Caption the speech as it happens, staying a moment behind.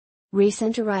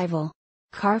Recent arrival.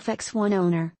 Carfax one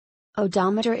owner.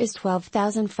 Odometer is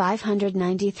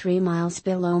 12,593 miles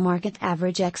below market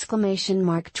average!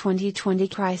 2020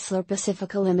 Chrysler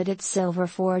Pacifica Limited Silver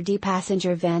 4D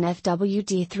Passenger Van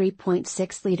FWD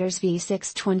 3.6 liters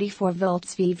V6 24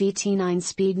 volts VVT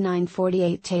 9-speed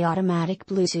 948T automatic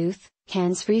Bluetooth,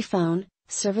 hands-free phone,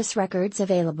 service records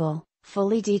available,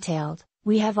 fully detailed.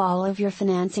 We have all of your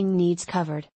financing needs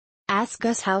covered. Ask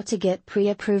us how to get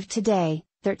pre-approved today.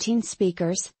 13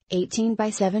 speakers, 18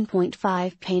 by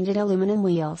 7.5 painted aluminum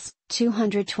wheels,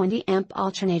 220 amp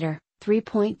alternator,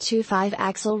 3.25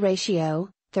 axle ratio,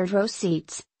 third row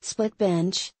seats, split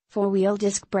bench, 4-wheel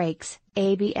disc brakes,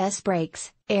 ABS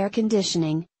brakes, air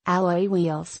conditioning, alloy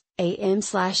wheels,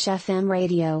 AM/FM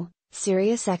radio,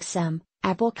 Sirius XM,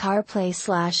 Apple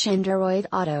CarPlay/Android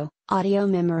Auto, audio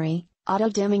memory, auto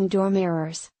dimming door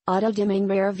mirrors, auto dimming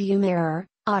rear view mirror,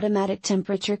 automatic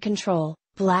temperature control,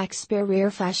 black spare rear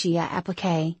fascia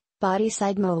applique, body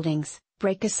side moldings,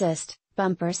 brake assist,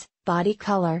 bumpers, body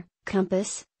color,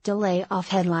 compass, delay off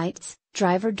headlights,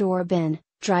 driver door bin,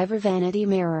 driver vanity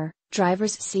mirror,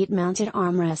 driver's seat mounted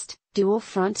armrest, dual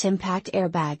front impact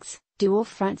airbags, dual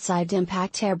front side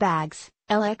impact airbags,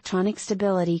 electronic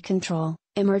stability control,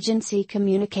 emergency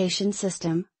communication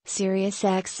system, Sirius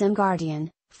XM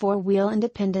Guardian, 4-wheel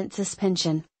independent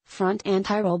suspension, front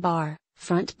anti-roll bar,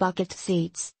 front bucket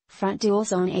seats, front dual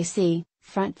zone AC,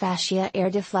 front fascia air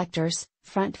deflectors,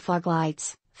 front fog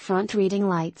lights, front reading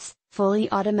lights, fully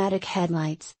automatic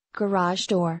headlights, garage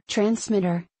door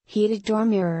transmitter, heated door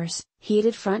mirrors,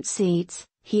 heated front seats,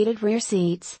 heated rear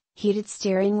seats, heated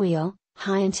steering wheel,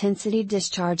 high-intensity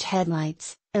discharge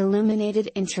headlights, illuminated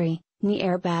entry, knee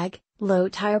airbag, low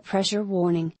tire pressure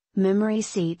warning, memory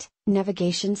seat,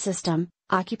 navigation system,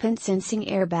 occupant sensing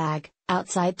airbag,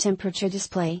 outside temperature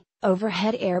display,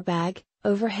 overhead airbag,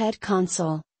 overhead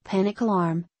console, panic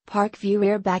alarm, park view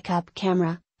rear backup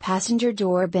camera, passenger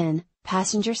door bin,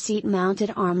 passenger seat mounted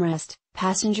armrest,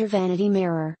 passenger vanity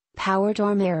mirror, power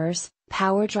door mirrors,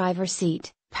 power driver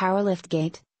seat, power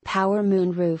liftgate, power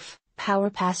moonroof,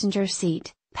 power passenger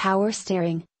seat, power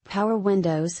steering, power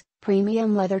windows,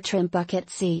 premium leather trim bucket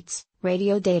seats,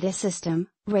 radio data system,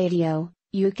 radio,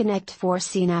 Uconnect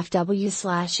 4C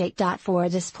NAFW/8.4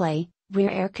 display,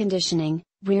 rear air conditioning,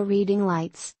 rear reading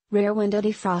lights, rear window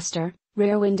defroster,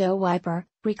 rear window wiper,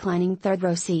 reclining third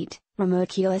row seat, remote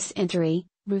keyless entry,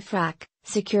 roof rack,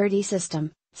 security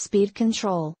system, speed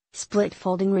control, split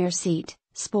folding rear seat,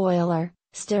 spoiler,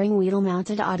 steering wheel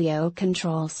mounted audio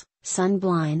controls, sun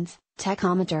blinds,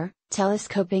 tachometer,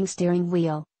 telescoping steering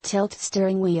wheel, tilt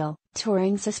steering wheel,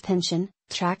 touring suspension,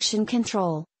 traction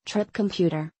control, trip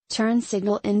computer, turn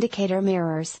signal indicator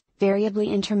mirrors, variably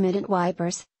intermittent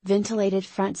wipers, ventilated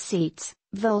front seats,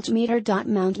 voltmeter.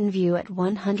 Mountain View at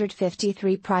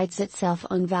 153 prides itself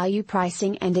on value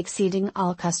pricing and exceeding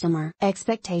all customer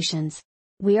expectations.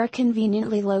 We are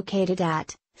conveniently located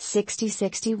at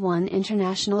 6061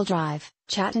 International Drive,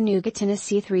 Chattanooga,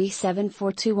 Tennessee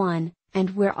 37421,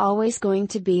 and we're always going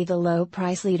to be the low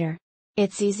price leader.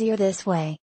 It's easier this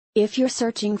way. If you're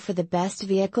searching for the best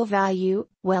vehicle value,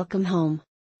 welcome home.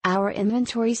 Our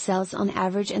inventory sells on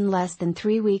average in less than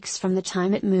 3 weeks from the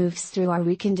time it moves through our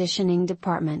reconditioning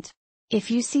department.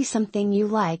 If you see something you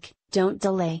like, don't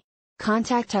delay.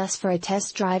 Contact us for a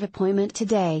test drive appointment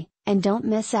today, and don't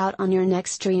miss out on your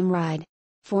next dream ride.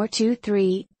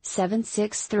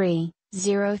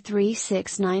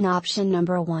 423-763-0369 option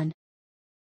number 1.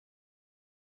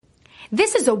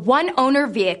 This is a one-owner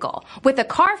vehicle with a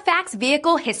Carfax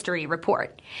Vehicle History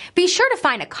Report. Be sure to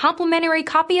find a complimentary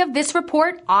copy of this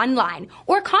report online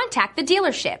or contact the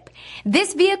dealership.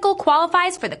 This vehicle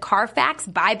qualifies for the Carfax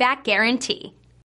Buyback Guarantee.